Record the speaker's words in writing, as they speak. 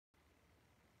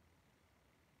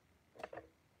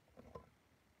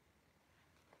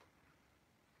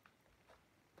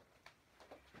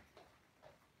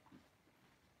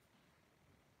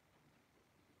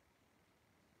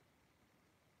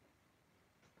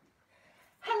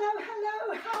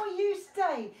hello, how are you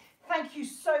today? Thank you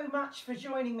so much for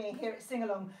joining me here at Sing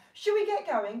Along. Should we get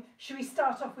going? Should we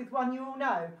start off with one you all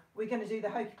know? We're going to do the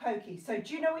hokey pokey. So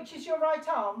do you know which is your right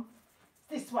arm?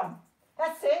 This one.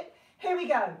 That's it. Here we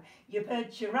go. You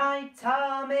put your right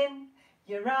arm in,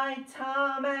 your right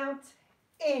arm out.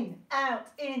 In, out,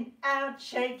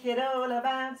 shake it all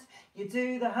about. You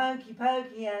do the hokey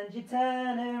pokey and you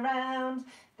turn around.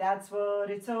 That's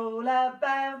what it's all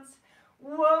about.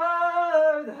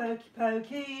 Whoa, the hokey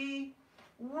pokey.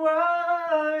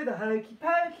 Whoa, the hokey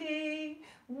pokey.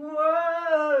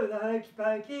 Whoa, the hokey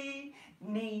pokey.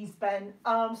 Knees bent,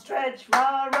 arms stretch,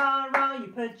 rah, rah, rah. You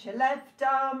put your left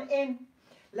arm in,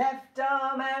 left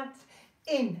arm out.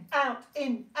 In,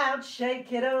 out,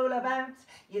 shake it all about.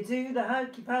 You do the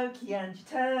hokey pokey and you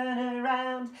turn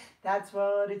around. That's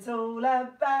what it's all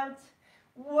about.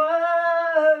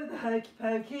 Whoa, the hokey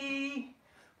pokey.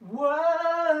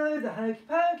 Whoa, the hokey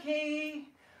pokey.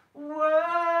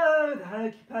 Whoa, the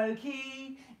hokey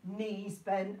pokey. Knees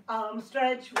bent, arms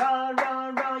stretch, rah, rah,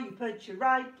 rah. You put your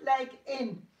right leg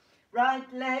in,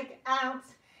 right leg out.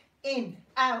 In,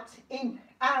 out,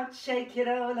 shake it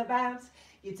all about.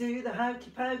 You do the hokey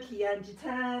pokey and you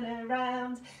turn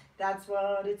around. That's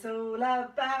what it's all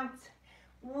about.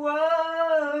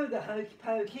 Whoa, the hokey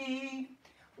pokey.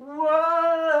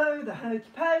 Whoa, the hokey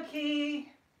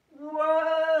pokey.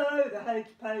 Whoa, the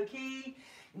hokey pokey.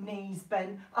 Knees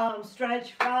bent, arms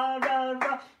stretch, rah, rah,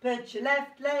 rah. Put your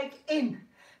left leg in,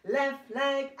 left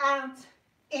leg out.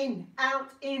 In,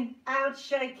 out,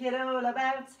 shake it all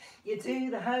about. You do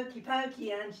the hokey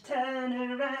pokey and you turn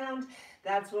around.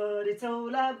 That's what it's all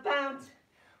about.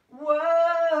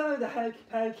 Whoa, the hokey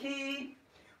pokey.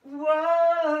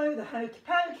 Whoa, the hokey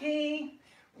pokey.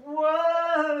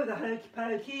 Whoa, the hokey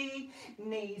pokey.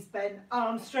 Knees bent,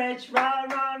 arms stretch, rah,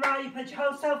 rah, rah. You put your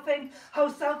whole self in, whole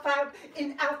self out.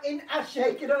 In, out,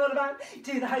 shake it all about.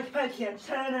 Do the hokey pokey and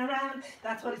turn around.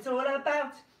 That's what it's all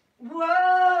about.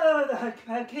 Whoa, the hokey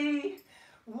pokey.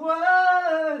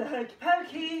 Whoa, the hokey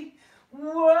pokey.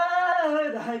 Whoa,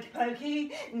 the hokey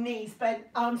pokey. Knees bent,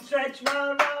 arms stretched,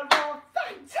 rah, rah, rah.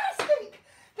 Fantastic!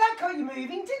 That got you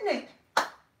moving, didn't it?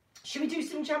 Should we do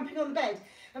some jumping on the bed?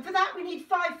 And for that we need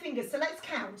 5 fingers, so let's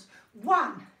count.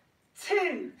 1,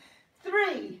 2,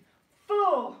 3,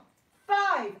 4,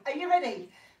 5. Are you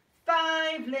ready?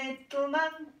 5 little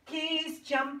monkeys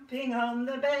jumping on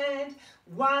the bed.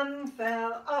 One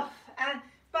fell off and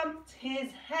bumped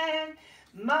his head.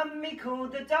 Mummy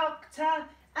called the doctor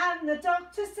and the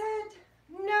doctor said,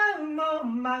 no more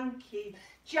monkeys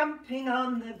jumping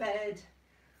on the bed.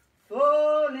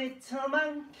 4 little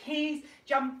monkeys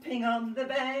jumping on the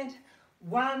bed.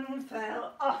 One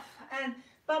fell off and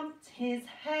bumped his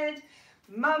head.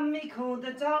 Mummy called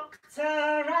the doctor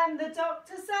and the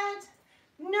doctor said,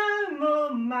 no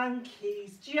more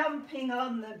monkeys jumping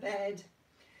on the bed.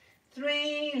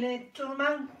 3 little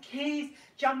monkeys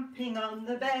jumping on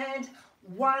the bed.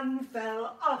 One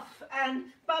fell off and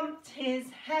bumped his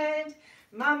head.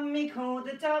 Mummy called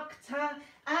the doctor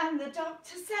and the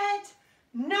doctor said,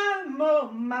 no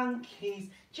more monkeys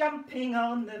jumping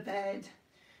on the bed.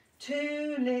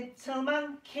 2 little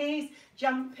monkeys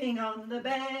jumping on the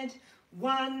bed.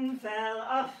 One fell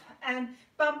off and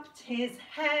bumped his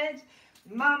head.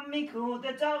 Mummy called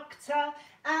the doctor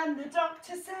and the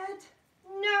doctor said,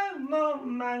 no more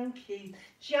monkeys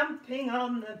jumping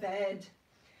on the bed.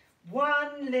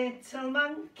 1 little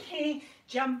monkey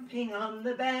jumping on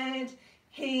the bed.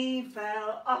 He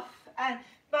fell off and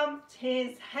bumped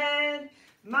his head.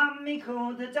 Mummy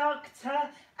called the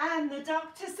doctor and the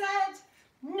doctor said,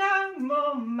 no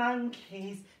more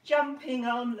monkeys jumping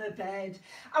on the bed.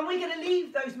 And we're going to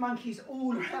leave those monkeys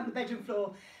all around the bedroom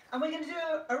floor. And we're going to do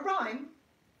a rhyme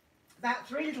about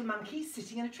 3 little monkeys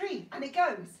sitting in a tree. And it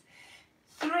goes,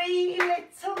 3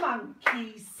 little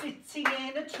monkeys sitting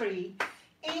in a tree,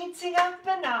 eating a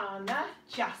banana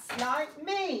just like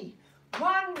me.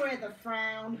 One with a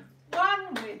frown,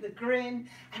 one with a grin,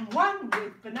 and one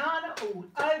with banana all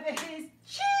over his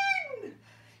chin.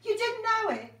 You didn't know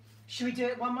it? Should we do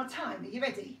it one more time? Are you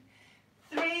ready?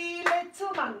 3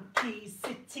 little monkeys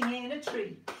sitting in a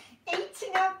tree,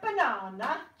 eating a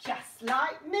banana just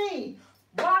like me.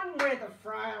 One with a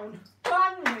frown,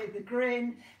 one with a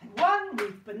grin, and one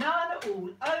with banana all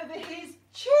over his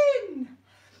chin.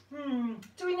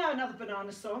 Do we know another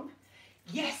banana song?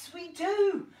 Yes, we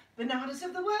do. Bananas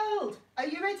of the world. Are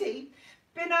you ready?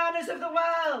 Bananas of the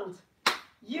world,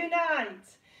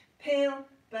 unite. Peel,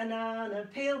 banana,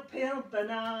 peel, peel,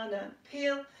 banana,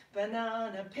 peel,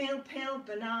 banana, peel, peel,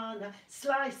 banana,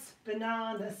 slice,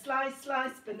 banana, slice,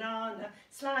 slice, banana,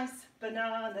 slice,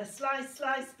 banana, slice,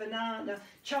 slice, banana,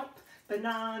 chop,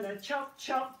 banana, chop,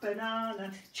 chop, banana,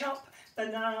 chop,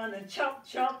 banana, chop,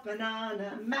 chop,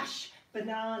 banana, mash,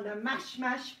 banana, mash,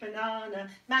 mash, banana,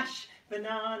 mash,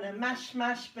 banana, mash,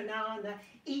 mash, banana,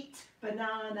 eat,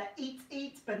 banana, eat,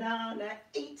 eat, banana,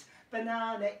 eat,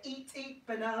 banana, eat, eat,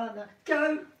 banana,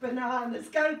 go, bananas,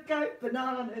 go, go,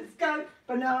 bananas, go,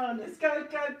 bananas, go,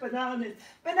 go, bananas,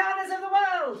 bananas of the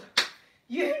world,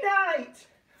 unite!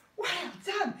 Well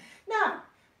done. Now,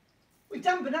 we've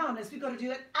done bananas, we've got to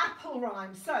do an apple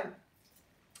rhyme. So,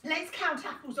 let's count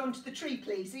apples onto the tree,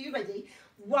 please. Are you ready?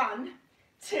 1,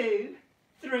 2,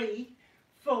 3,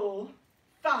 4,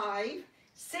 5,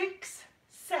 6,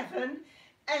 7,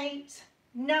 8,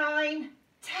 9,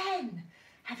 10.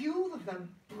 Have you all of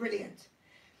them? Brilliant.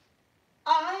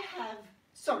 I have,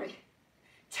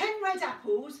 10 red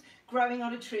apples growing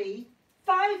on a tree,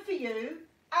 5 for you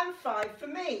and 5 for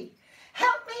me.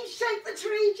 Help me shape the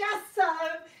tree just so.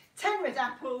 10 red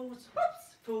apples,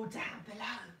 whoops, fall down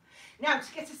below. Now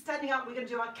to get us standing up, we're going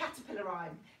to do our caterpillar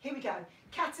rhyme. Here we go.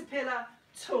 Caterpillar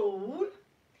tall,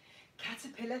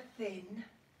 caterpillar thin,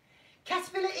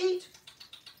 caterpillar eat,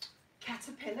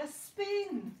 caterpillar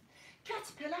spin,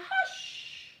 caterpillar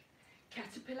hush,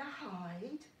 caterpillar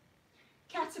hide,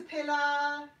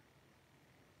 caterpillar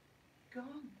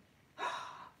gone.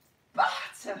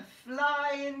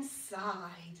 Butterfly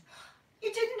inside.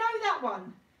 You didn't know that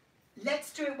one.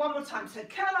 Let's do it one more time. So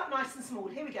curl up nice and small.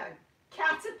 Here we go.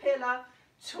 Caterpillar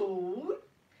tall,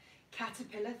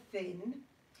 caterpillar thin,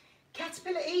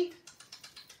 caterpillar eat,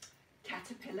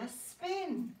 caterpillar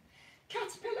spin,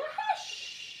 caterpillar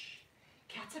hush,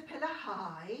 caterpillar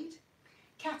hide,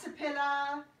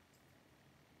 caterpillar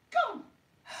gone.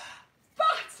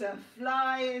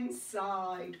 Butterfly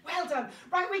inside. Well done.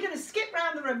 Right, we're going to skip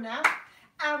round the room now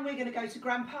and we're going to go to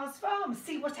Grandpa's farm,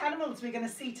 see what animals we're going to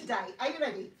see today. Are you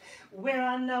ready? We're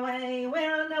on our way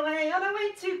on our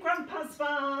way to Grandpa's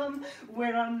farm.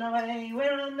 We're on our way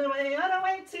on our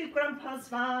way to Grandpa's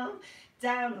farm.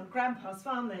 Down on Grandpa's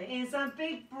farm there is a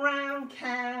big brown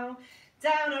cow.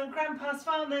 Down on Grandpa's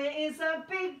farm there is a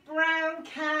big brown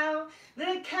cow.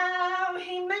 The cow,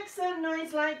 he makes a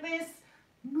noise like this.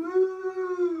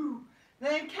 Moo!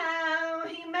 The cow,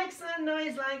 he makes a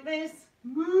noise like this.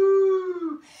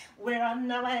 Moo! We're on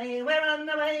our way on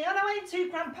our way to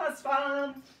Grandpa's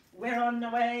farm. We're on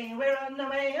our way on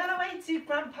our way to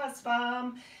Grandpa's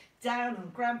farm. Down on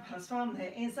Grandpa's farm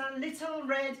there is a little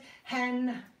red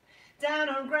hen. Down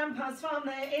on Grandpa's farm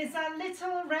there is a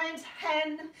little red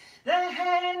hen. The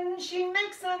hen, she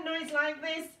makes a noise like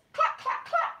this. Cluck, cluck,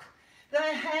 cluck. The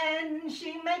hen,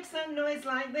 she makes a noise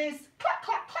like this. Cluck,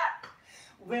 cluck, cluck.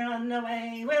 We're on our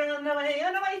way on our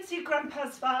way to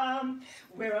Grandpa's farm.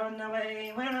 We're on our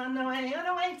way on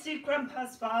our way to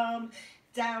Grandpa's farm.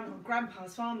 Down on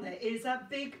Grandpa's farm there is a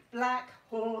big black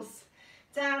horse.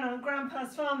 Down on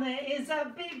Grandpa's farm there is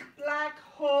a big black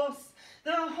horse.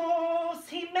 The horse,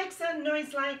 he makes a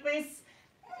noise like this.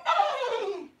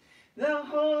 Neigh! The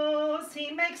horse,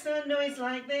 he makes a noise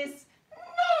like this.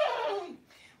 Neigh!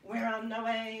 We're on our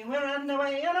way on our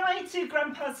way to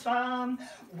Grandpa's farm.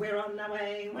 We're on our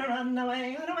way on our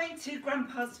way to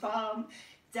Grandpa's farm.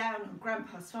 Down on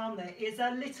Grandpa's farm there is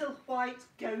a little white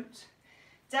goat.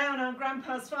 Down on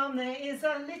Grandpa's farm there is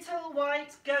a little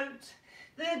white goat.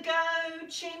 The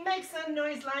goat, she makes a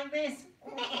noise like this.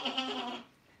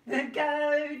 The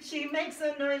goat, she makes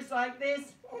a noise like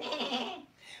this.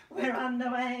 We're on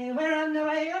our way on our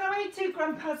way to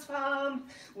Grandpa's farm.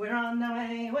 We're on our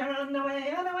way on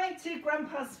our way to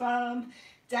Grandpa's farm.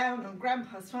 Down on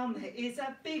Grandpa's farm there is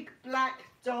a big black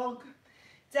dog.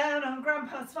 Down on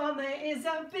Grandpa's farm there is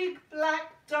a big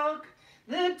black dog.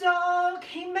 The dog,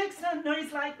 he makes a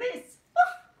noise like this.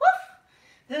 Woof, woof.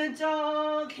 The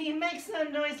dog, he makes a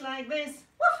noise like this.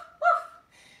 Woof, woof.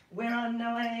 We're on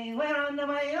our way on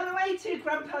our way to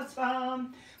Grandpa's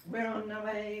farm. We're on our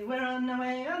way on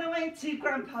our way to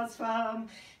Grandpa's farm.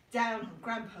 Down on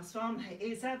Grandpa's farm there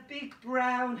is a big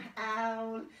brown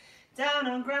owl. Down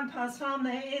on Grandpa's farm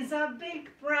there is a big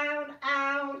brown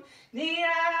owl. The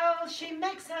owl, she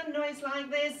makes a noise like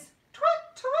this.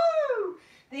 Twit-twoo!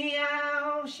 The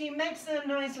owl, she makes a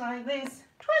noise like this.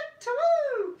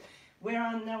 Twit-twoo! We're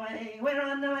on our way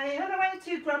on our way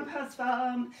to Grandpa's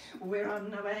farm. We're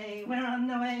on our way on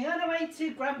our way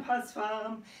to Grandpa's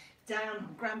farm. Down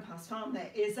on Grandpa's farm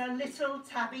there is a little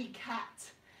tabby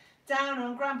cat. Down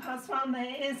on Grandpa's farm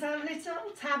there is a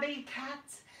little tabby cat.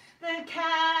 The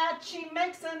cat, she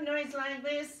makes a noise like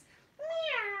this.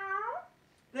 Meow.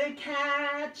 The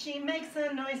cat, she makes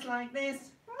a noise like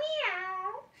this.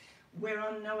 Meow. We're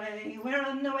on our way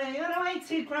on our way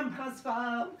to Grandpa's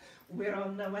farm. We're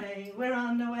on our way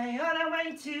on our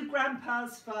way to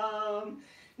Grandpa's farm.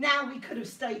 Now we could have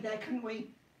stayed there, couldn't we?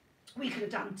 We could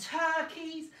have done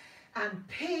turkeys and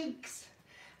pigs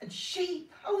and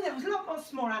sheep. Oh, there was a lot more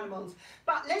small animals.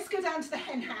 But let's go down to the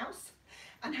hen house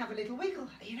and have a little wiggle.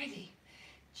 Are you ready?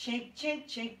 Chick, chick,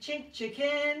 chick, chick,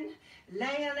 chicken,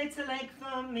 lay a little egg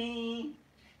for me.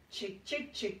 Chick,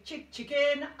 chick, chick, chick,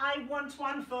 chicken, I want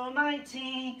one for my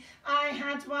tea. I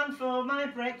had one for my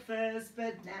breakfast,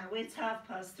 but now it's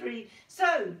 3:30.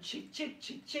 So, chick, chick,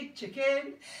 chick, chick,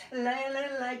 chicken, lay a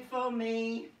little egg for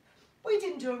me. We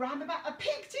didn't do a rhyme about a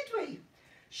pig, did we?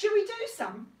 Should we do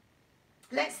some?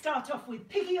 Let's start off with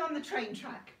Piggy on the train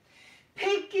track.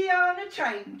 Piggy on a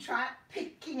train track,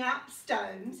 picking up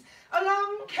stones.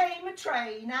 Along came a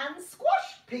train and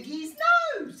squashed Piggy's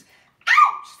nose.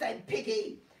 Ouch, said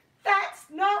Piggy. That's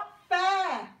not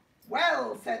fair.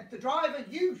 Well, said the driver,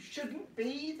 you shouldn't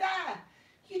be there.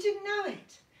 You didn't know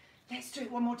it. Let's do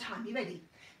it one more time. You ready?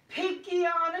 Piggy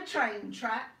on a train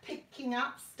track, picking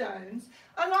up stones.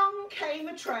 Along came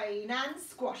a train and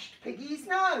squashed Piggy's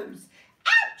nose.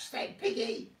 Ouch, said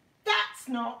Piggy. That's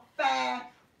not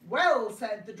fair. Well,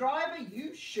 said the driver,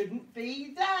 you shouldn't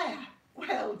be there.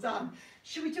 Well done.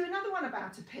 Should we do another one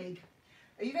about a pig?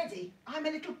 Are you ready? I'm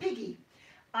a little piggy.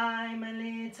 I'm a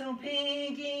little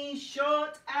piggy,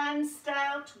 short and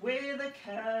stout, with a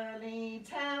curly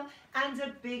tail and a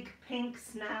big pink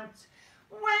snout.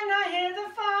 When I hear the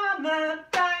farmer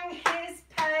bang his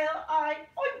pail, I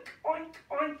oink, oink,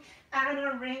 oink, and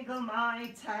I wriggle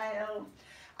my tail.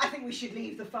 I think we should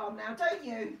leave the farm now, don't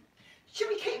you? Should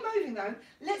we keep moving though?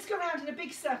 Let's go around in a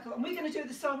big circle and we're going to do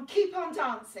the song Keep on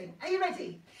Dancing. Are you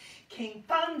ready? Keep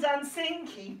on dancing,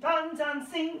 keep on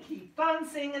dancing, keep on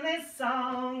singing this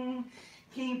song.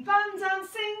 Keep on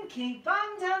dancing, keep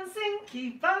on dancing,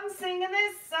 keep on singing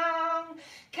this song.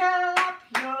 Clap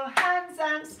your hands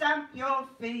and stamp your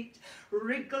feet.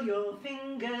 Wriggle your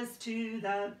fingers to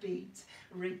the beat.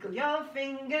 Wriggle your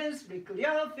fingers,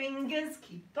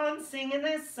 keep on singing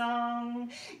this song.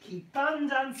 Keep on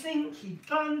dancing, keep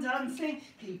on dancing,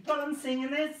 keep on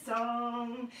singing this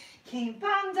song. Keep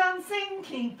on dancing,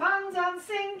 keep on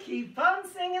dancing, keep on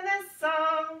singing this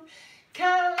song.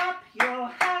 Clap your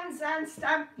hands and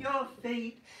stamp your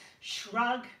feet.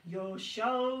 Shrug your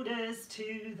shoulders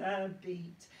to the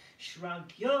beat.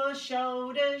 Shrug your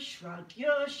shoulders,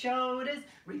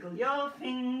 wriggle your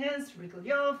fingers,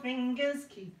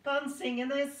 keep on singing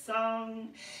this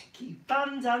song. Keep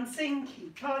on dancing,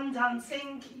 keep on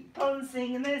dancing, keep on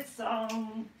singing this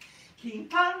song.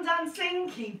 Keep on dancing,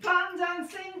 keep on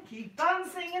dancing, keep on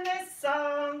singing this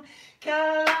song.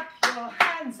 Clap your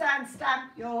hands and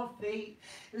stamp your feet.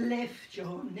 Lift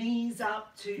your knees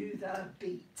up to the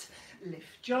beat.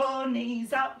 Lift your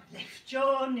knees up,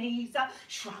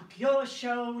 shrug your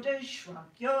shoulders,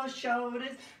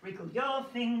 wriggle your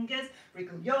fingers,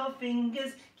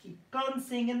 keep on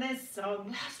singing this song.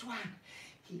 Last one.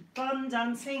 Keep on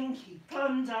dancing, keep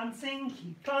on dancing,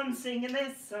 keep on singing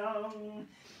this song.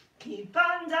 Keep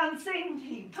on dancing,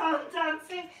 keep on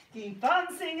dancing, keep on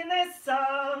singing this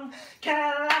song.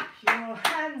 Clap your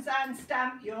hands and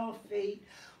stamp your feet.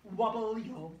 Wobble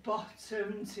your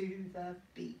bottom to the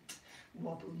beat.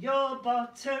 Wobble your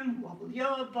bottom,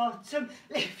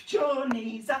 lift your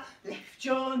knees up,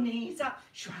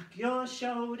 shrug your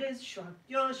shoulders,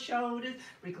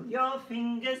 wriggle your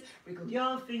fingers,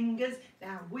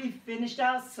 now we've finished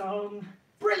our song.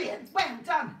 Brilliant, well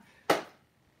done.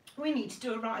 We need to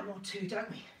do a rhyme or two, don't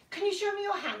we? Can you show me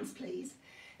your hands, please?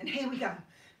 And here we go.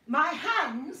 My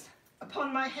hands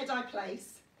upon my head I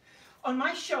place, on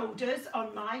my shoulders,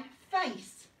 on my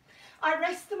face. I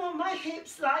rest them on my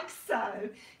hips like so,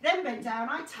 then bend down,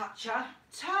 I touch a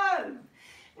toe.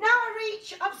 Now I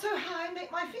reach up so high,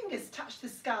 make my fingers touch the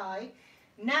sky.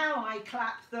 Now I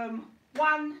clap them,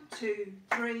 1, 2,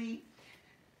 3.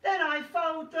 Then I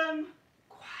fold them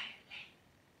quietly.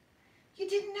 You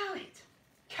didn't know it.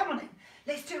 Come on in,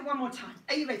 let's do it one more time.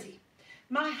 Are you ready?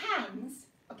 My hands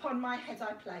upon my head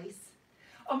I place,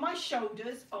 on my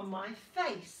shoulders, on my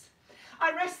face.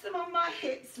 I rest them on my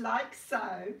hips like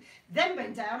so, then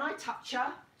bend down, I touch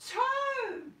a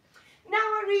toe. Now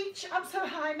I reach up so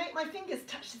high, make my fingers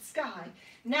touch the sky.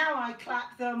 Now I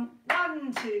clap them,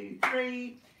 1, 2,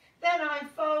 3, then I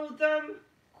fold them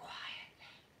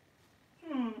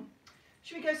quietly.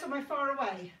 Should we go somewhere far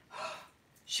away?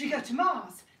 Should we go to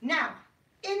Mars? Now,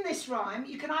 in this rhyme,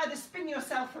 you can either spin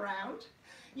yourself around,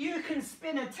 you can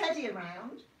spin a teddy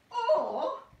around,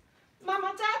 or Mum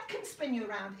or Dad can spin you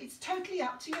around. It's totally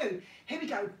up to you. Here we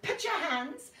go. Put your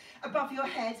hands above your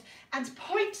head and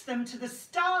point them to the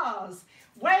stars.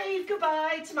 Wave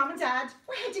goodbye to Mum and Dad.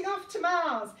 We're heading off to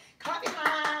Mars. Clap your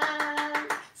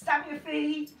hands, stamp your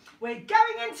feet. We're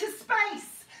going into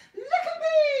space. Look at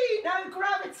me! No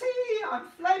gravity! I'm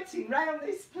floating round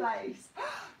this place.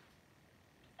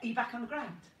 Are you back on the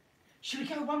ground? Should we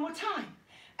go one more time?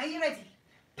 Are you ready?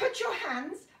 Put your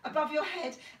hands above your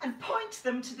head and point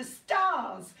them to the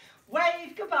stars.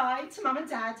 Wave goodbye to Mum and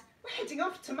Dad. We're heading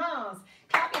off to Mars.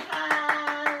 Clap your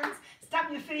hands,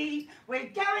 stamp your feet. We're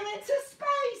going into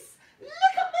space.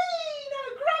 Look at me! No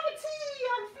gravity!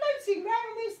 I'm floating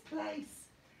round this place.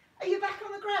 Are you back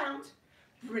on the ground?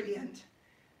 Brilliant.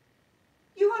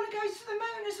 You want to go to the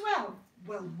moon as well?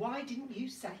 Well, why didn't you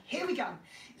say? Here we go.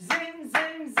 Zoom,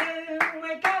 zoom, zoom,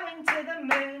 we're going to the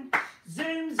moon.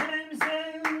 Zoom, zoom,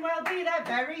 zoom, we'll be there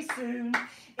very soon.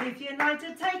 If you'd like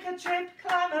to take a trip,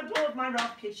 climb aboard my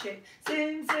rocket ship.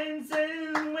 Zoom, zoom,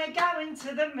 zoom, we're going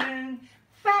to the moon.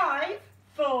 5,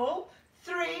 4,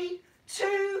 3,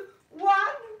 2, 1,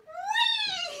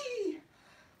 whee!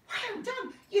 Well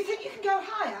done. You think you can go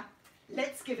higher?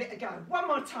 Let's give it a go. One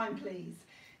more time, please.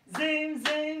 Zoom,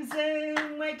 zoom,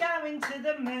 zoom, we're going to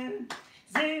the moon.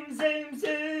 Zoom, zoom,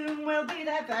 zoom, we'll be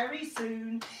there very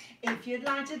soon. If you'd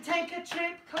like to take a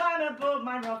trip, climb aboard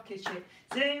my rocket ship.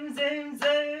 Zoom, zoom,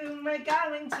 zoom, we're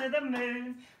going to the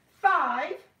moon.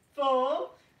 5, 4,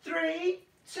 3,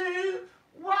 2,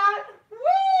 1,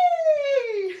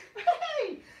 whee!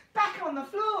 Hey, back on the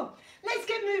floor. Let's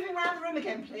get moving around the room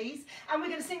again, please. And we're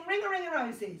going to sing Ring a Ring of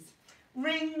Roses.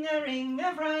 Ring a ring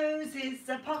of roses,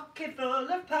 a pocket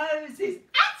full of posies.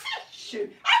 A-tissue,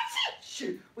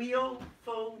 a-tissue, we all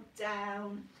fall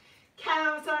down.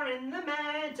 Cows are in the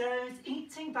meadows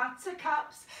eating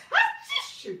buttercups.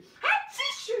 A-tissue,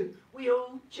 a-tissue, we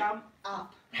all jump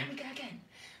up. There we go again.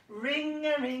 Ring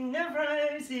a ring of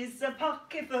roses, a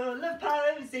pocket full of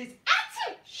posies.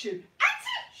 A-tissue,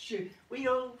 a-tissue, we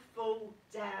all fall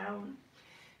down.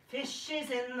 Fishes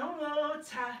in the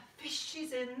water,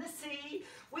 fishes in the sea.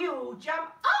 We all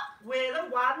jump up with a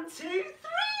 1, 2,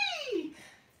 3.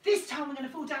 This time we're going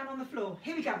to fall down on the floor.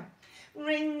 Here we go.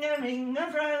 Ring a ring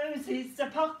of roses, a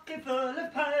pocket full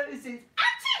of posies.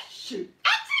 A-tissue,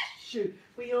 a-tissue,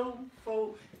 we all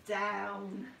fall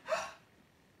down.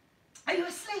 Are you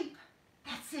asleep?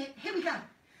 That's it. Here we go.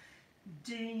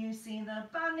 Do you see the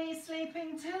bunny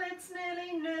sleeping till it's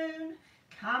nearly noon?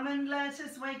 Come and let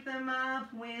us wake them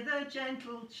up with a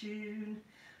gentle tune.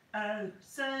 Oh,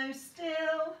 so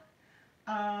still,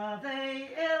 are they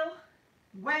ill?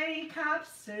 Wake up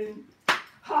soon.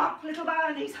 Hop, little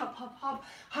bunnies, hop, hop, hop.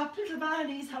 Hop, little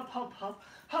bunnies, hop, hop, hop.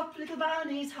 Hop, little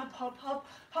bunnies, hop, hop, hop.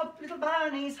 Hop, little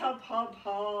bunnies, hop, hop,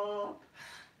 hop.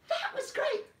 That was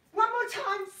great. One more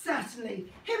time,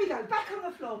 certainly. Here we go. Back on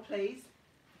the floor, please.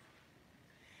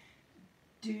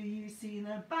 Do you see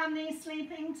the bunny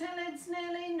sleeping till it's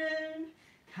nearly noon?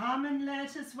 Come and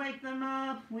let us wake them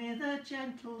up with a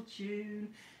gentle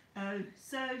tune. Oh,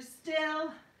 so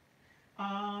still,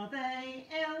 are they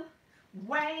ill?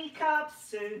 Wake up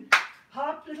soon.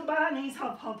 Hop, little bunnies,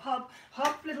 hop, hop, hop.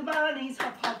 Hop, little bunnies,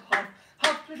 hop, hop, hop.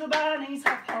 Hop, little bunnies,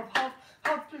 hop, hop, hop.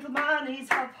 Hop, little bunnies,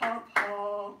 hop, hop,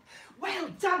 hop. Well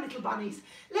done, little bunnies.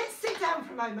 Let's sit down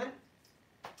for a moment.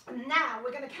 And now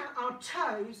we're going to count our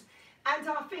toes and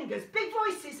our fingers. Big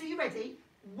voices, are you ready?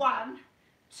 1,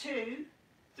 2,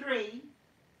 3,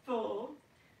 4,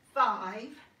 5,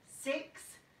 6,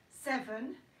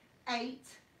 7, 8,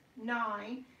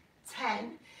 9,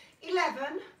 10,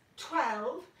 11,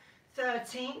 12,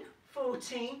 13,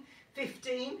 14,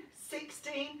 15,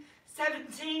 16,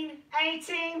 17,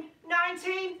 18,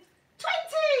 19,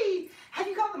 20. Have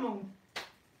you got them all?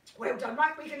 Well done.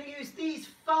 Right, we're going to use these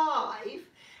 5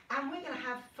 and we're going to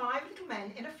have 5 little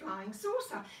men in a flying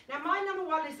saucer. Now my number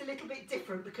 1 is a little bit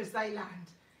different because they land.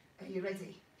 Are you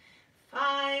ready?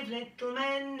 5 little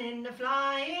men in a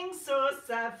flying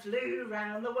saucer flew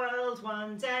round the world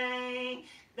one day.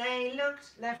 They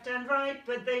looked left and right,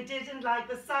 but they didn't like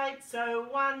the sight, so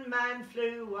one man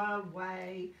flew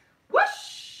away.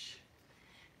 Whoosh!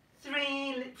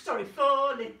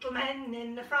 4 little men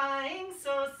in a flying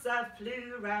saucer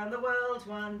flew round the world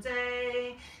one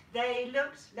day. They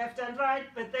looked left and right,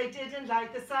 but they didn't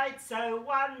like the sight, so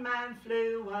one man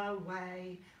flew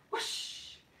away.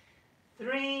 Whoosh!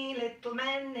 3 little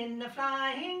men in a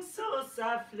flying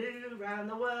saucer flew round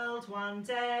the world one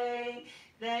day.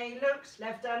 They looked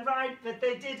left and right, but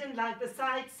they didn't like the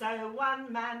sight, so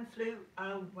one man flew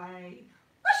away.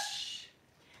 Whoosh!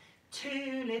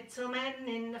 2 little men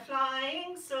in a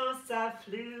flying saucer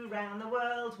flew round the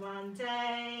world one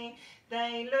day.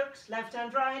 They looked left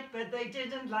and right, but they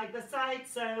didn't like the sight,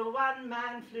 so one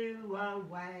man flew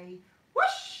away.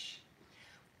 Whoosh!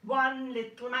 1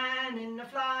 little man in a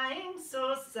flying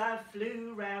saucer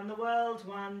flew round the world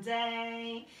one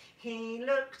day. He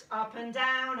looked up and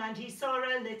down and he saw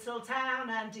a little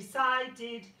town and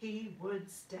decided he would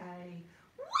stay.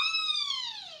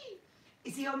 Whee!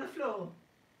 Is he on the floor?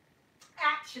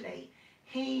 Actually,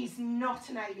 he's not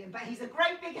an alien, but he's a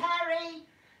great big hairy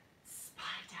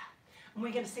spider. And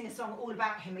we're going to sing a song all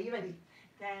about him. Are you ready?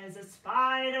 There's a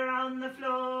spider on the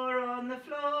floor, on the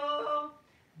floor.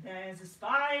 There's a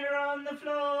spider on the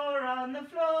floor, on the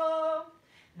floor.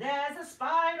 There's a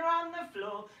spider on the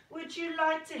floor. Would you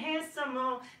like to hear some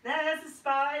more? There's a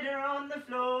spider on the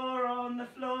floor, on the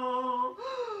floor.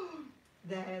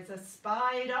 There's a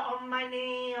spider on my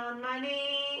knee, on my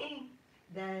knee.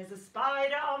 There's a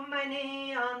spider on my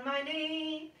knee, on my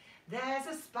knee. There's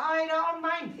a spider on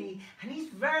my knee, and he's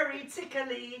very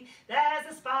tickly. There's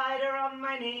a spider on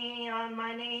my knee, on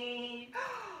my knee.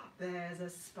 There's a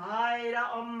spider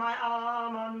on my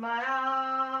arm, on my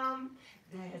arm.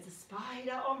 There's a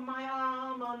spider on my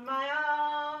arm, on my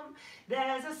arm.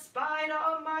 There's a spider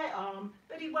on my arm,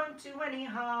 but he won't do any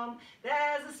harm.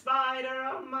 There's a spider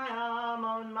on my arm,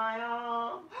 on my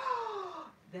arm.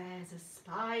 There's a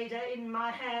spider in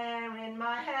my hair, in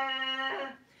my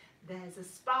hair. There's a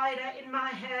spider in my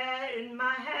hair, in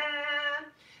my hair.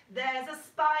 There's a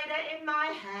spider in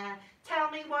my hair. Tell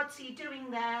me what's he doing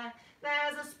there?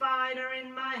 There's a spider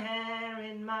in my hair,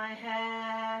 in my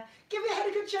hair. Give your head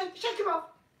a good shake, shake him off.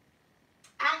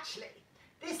 Actually,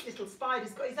 this little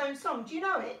spider's got his own song. Do you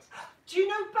know it? Do you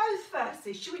know both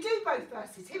verses? Should we do both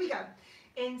verses? Here we go.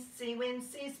 Incy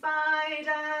wincy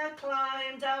spider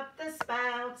climbed up the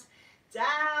spout.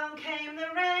 Down came the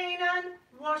rain and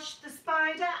washed the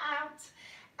spider out.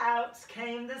 Out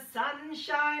came the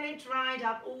sunshine, it dried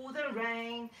up all the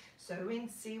rain. So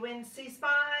Incy wincy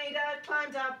spider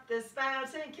climbed up the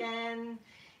spout again.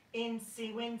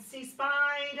 Incy wincy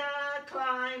spider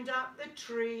climbed up the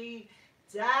tree.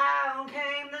 Down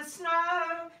came the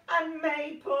snow and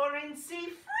made poor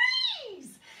Incy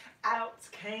freeze. Out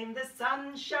came the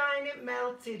sunshine, it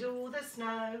melted all the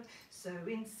snow. So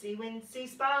Incy wincy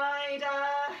spider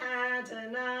had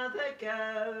another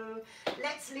go.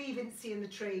 Let's leave Incy in the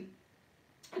tree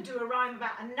and do a rhyme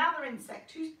about another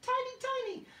insect who's tiny,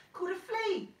 tiny, called a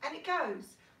flea. And it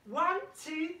goes, 1,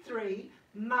 2, 3,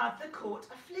 mother caught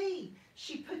a flea.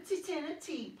 She put it in a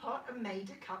teapot and made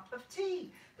a cup of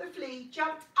tea. The flea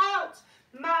jumped out.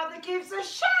 Mother gives a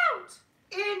shout.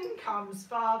 In comes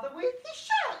father with his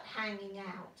shirt hanging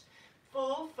out.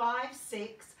 4, 5,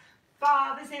 6,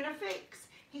 father's in a fix.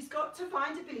 He's got to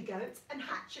find a billy goat and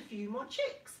hatch a few more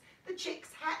chicks. The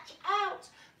chicks hatch out.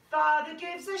 Father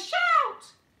gives a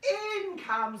shout. In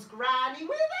comes Granny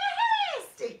with her hair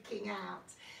sticking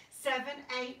out. 7,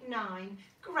 8, 9,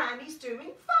 Granny's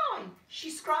doing fine. She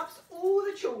scrubs all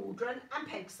the children and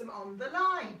pegs them on the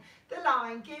line. The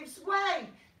line gives way.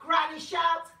 Granny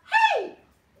shouts, hey!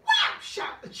 Wow!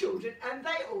 Shout the children and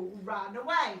they all run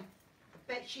away. I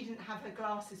bet she didn't have her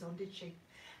glasses on, did she?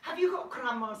 Have you got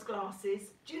Grandma's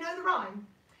glasses? Do you know the rhyme?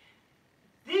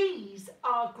 These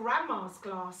are Grandma's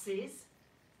glasses.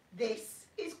 This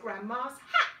is Grandma's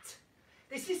hat.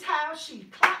 This is how she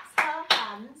claps her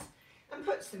hands and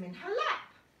puts them in her lap.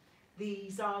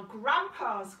 These are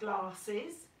Grandpa's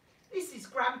glasses. This is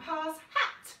Grandpa's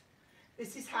hat.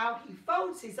 This is how he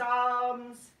folds his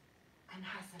arms and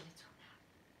has a little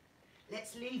nap.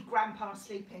 Let's leave Grandpa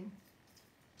sleeping.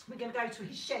 We're going to go to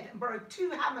his shed and borrow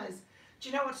 2 hammers. Do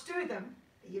you know what to do with them?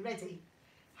 Are you ready?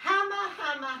 Hammer,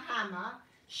 hammer, hammer,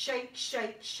 shake,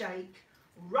 shake, shake,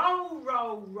 roll,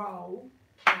 roll, roll,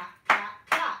 clap, clap,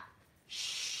 clap.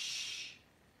 Shh.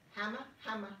 Hammer,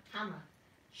 hammer, hammer,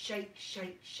 shake,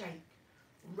 shake, shake,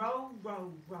 roll,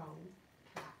 roll, roll,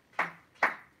 clap, clap,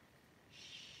 clap.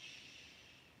 Shh.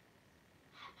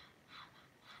 Hammer, hammer,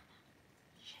 hammer,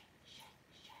 shake, shake,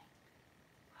 shake,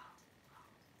 roll, roll,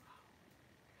 roll,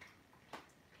 clap,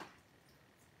 clap, clap.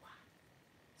 1,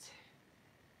 2,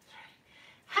 3.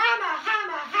 Hammer,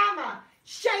 hammer, hammer,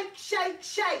 shake, shake,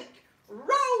 shake,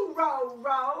 roll, roll,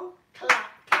 roll,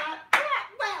 clap, clap, clap.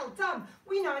 Well done.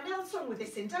 We know another song with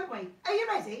this in, don't we? Are you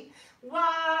ready?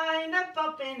 Wind a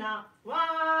bobbin up,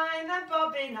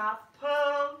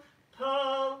 pull,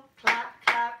 pull, clap,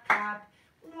 clap, clap.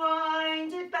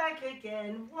 Wind it back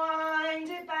again,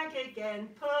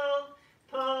 pull,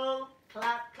 pull,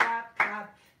 clap, clap,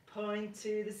 clap. Point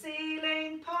to the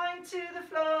ceiling, point to the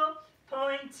floor,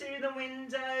 point to the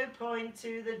window, point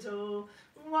to the door.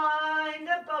 Wind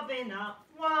a bobbin up,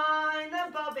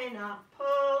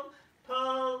 pull,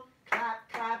 pull, clap,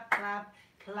 clap, clap.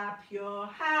 Clap your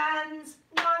hands,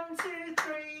 1, 2,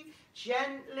 3.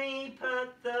 Gently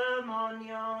put them on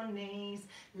your knees.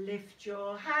 Lift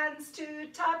your hands to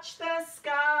touch the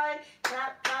sky.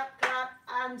 Clap, clap, clap. clap,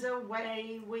 and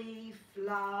away we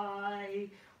fly.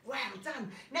 Well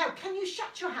done. Now, can you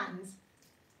shut your hands?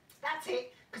 That's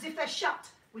it, because if they're shut,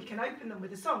 we can open them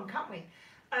with a song, can't we?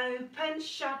 Open,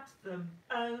 shut them,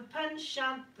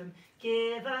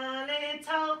 give a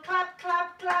little clap,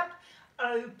 clap, clap.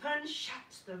 Open, shut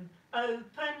them, put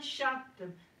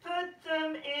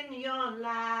them in your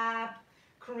lap.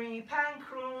 Creep and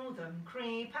crawl them,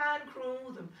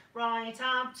 right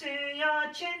up to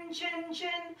your chin, chin,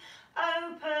 chin.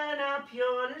 Open up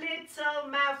your little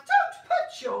mouth, don't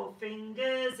put your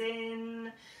fingers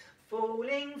in.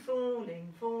 Falling,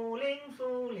 falling, falling,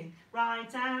 falling, right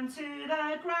down to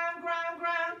the ground, ground,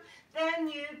 ground. Then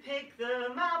you pick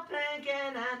them up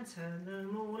again and turn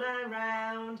them all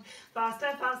around.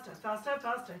 Faster, faster, faster,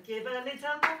 faster, give a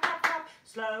little clap, clap, clap.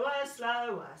 Slower,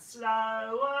 slower,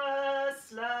 slower,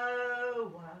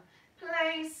 slower.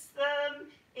 Place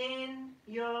them in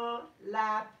your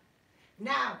lap.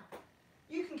 Now,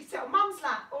 you can sit on Mum's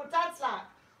lap or Dad's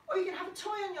lap, or you can have a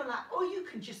toy on your lap, or you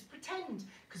can just pretend,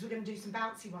 because we're going to do some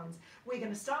bouncy ones. We're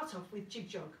going to start off with jig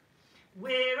jog.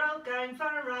 We're all going for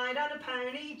a ride on a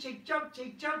pony, jig jog,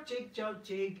 jig jog, jig jog,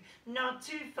 jig. Not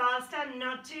too fast and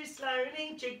not too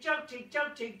slowly, jig jog, jig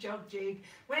jog, jig jog, jig.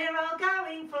 We're all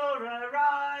going for a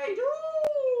ride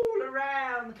all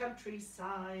around the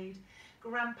countryside.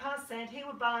 Grandpa said he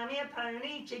would buy me a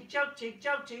pony, jig jog, jig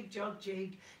jog, jig jog,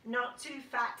 jig. Not too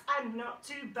fat and not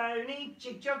too bony,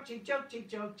 jig jog, jig jog, jig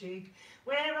jog, jig.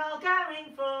 We're all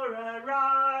going for a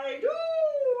ride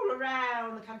all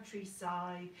around the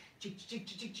countryside. Jig, jig,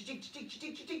 jig, jig, jig, jig,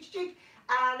 jig, jig, jig, jig.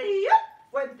 Alley-up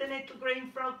went the little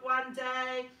green frog one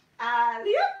day.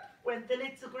 Alley-up went the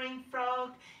little green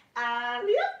frog.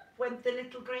 Alley-up went the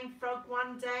little green frog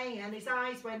one day, and his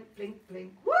eyes went blink,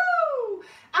 blink. Woo!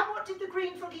 And what did the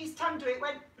green froggy's tongue do? It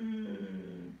went,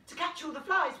 to catch all the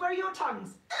flies. Where are your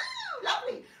tongues? Ooh,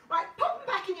 lovely. Right, pop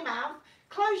them back in your mouth,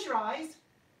 close your eyes,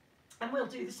 and we'll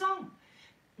do the song.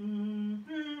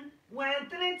 Went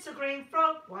the little green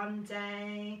frog one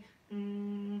day.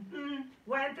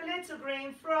 Went the little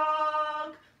green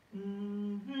frog.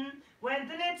 Went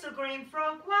the little green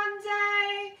frog one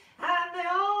day, and they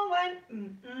all went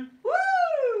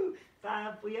woo!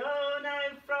 But we all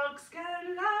know frogs go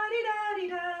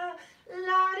la-di-da-di-da,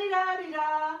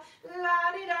 la-di-da-di-da,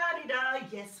 la-di-da-di-da.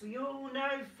 Yes, we all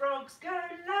know frogs go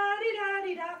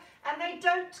la-di-da-di-da, and they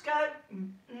don't go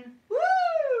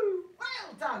woo!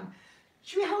 Well done.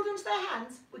 Should we hold on to their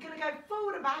hands? We're going to go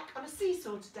forward and back on a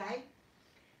seesaw today.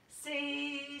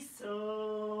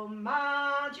 Seesaw,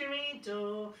 Margery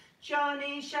Daw,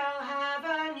 Johnny shall have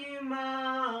a new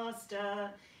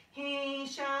master. He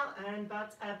shall earn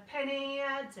but a penny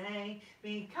a day,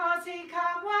 because he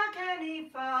can't work any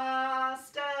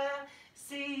faster.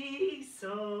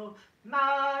 Seesaw,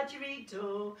 Margery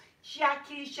Daw,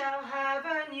 Jackie shall have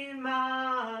a new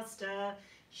master.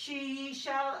 She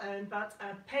shall earn but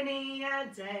a penny a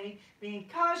day,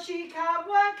 because she can't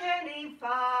work any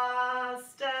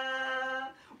faster.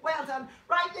 Well done.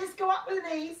 Right, let's go up with the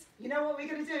knees. You know what we're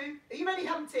going to do. Are you ready,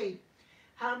 Humpty?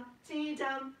 Humpty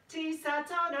Dumpty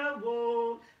sat on a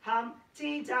wall.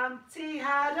 Humpty Dumpty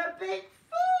had a big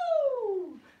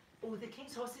fall. All the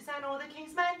king's horses and all the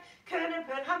king's men couldn't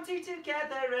put Humpty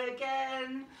together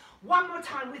again. One more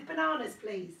time with bananas,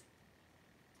 please.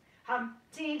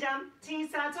 Humpty Dumpty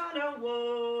sat on a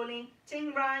wall,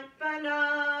 eating ripe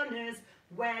bananas.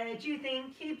 Where do you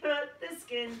think he put the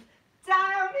skin?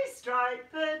 Down his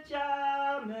striped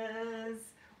pyjamas.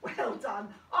 Well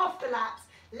done. Off the laps.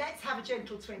 Let's have a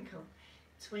gentle twinkle.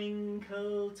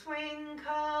 Twinkle,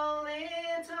 twinkle,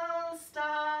 little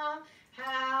star,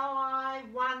 how I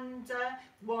wonder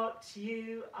what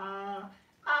you are.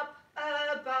 Up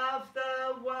above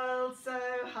the world so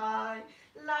high,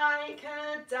 like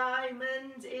a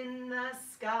diamond in the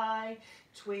sky.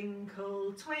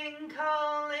 Twinkle,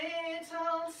 twinkle,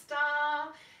 little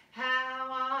star, how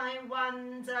I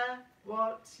wonder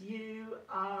what you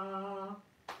are.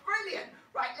 Brilliant.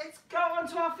 Right, let's go on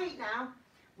to our feet now.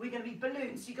 We're going to be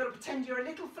balloons. So you've got to pretend you're a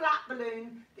little flat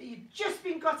balloon that you've just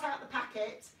been got out of the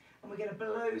packet, and we're going to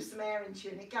blow some air into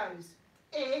you, and it goes.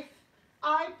 If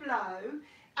I blow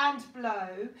and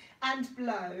blow and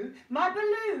blow, my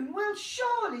balloon will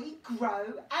surely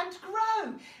grow and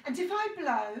grow. And if I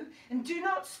blow and do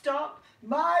not stop,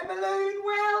 my balloon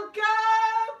will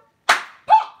go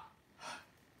pop!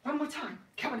 One more time.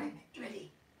 Come on in. You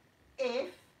ready?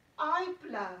 If I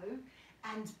blow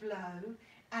and blow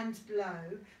and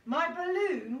blow, my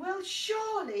balloon will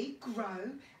surely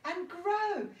grow and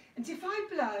grow. And if I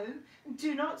blow and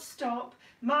do not stop,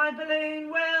 my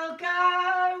balloon will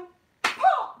go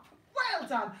pop! Well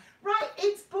done. Right,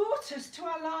 it's brought us to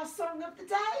our last song of the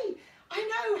day. I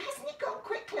know, hasn't it gone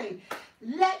quickly?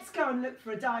 Let's go and look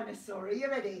for a dinosaur. Are you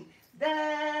ready?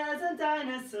 There's a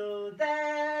dinosaur,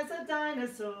 there's a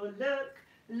dinosaur. Look,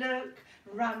 look,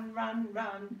 run, run,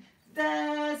 run.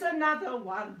 There's another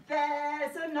one,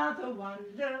 there's another one.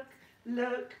 Look,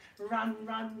 look, run,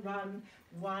 run, run.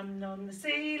 One on the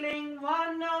ceiling,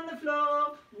 one on the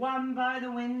floor, one by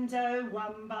the window,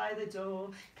 one by the door.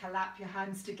 Clap your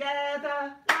hands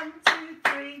together, 1, 2,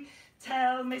 3.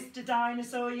 Tell Mr.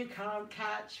 Dinosaur you can't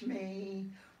catch me.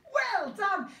 Well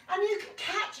done! And you can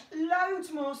catch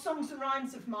loads more songs and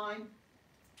rhymes of mine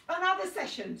on other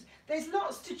sessions. There's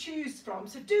lots to choose from,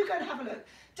 so do go and have a look.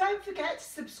 Don't forget to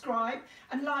subscribe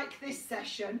and like this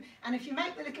session, and if you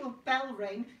make the little bell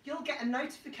ring, you'll get a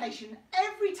notification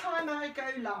every time I go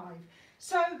live.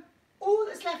 So all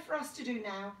that's left for us to do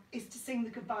now is to sing the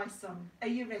goodbye song. Are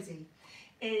you ready?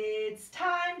 It's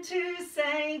time to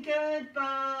say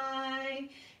goodbye.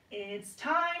 It's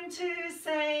time to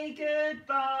say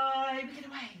goodbye. We're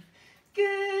gonna wave.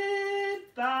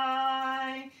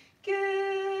 Goodbye.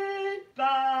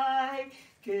 Goodbye,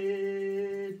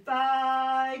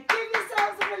 goodbye. Give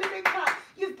yourselves a really big clap.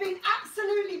 You've been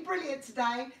absolutely brilliant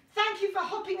today. Thank you for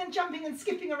hopping and jumping and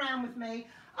skipping around with me.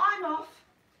 I'm off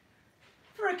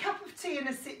for a cup of tea and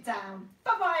a sit down.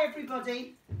 Bye-bye,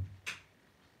 everybody.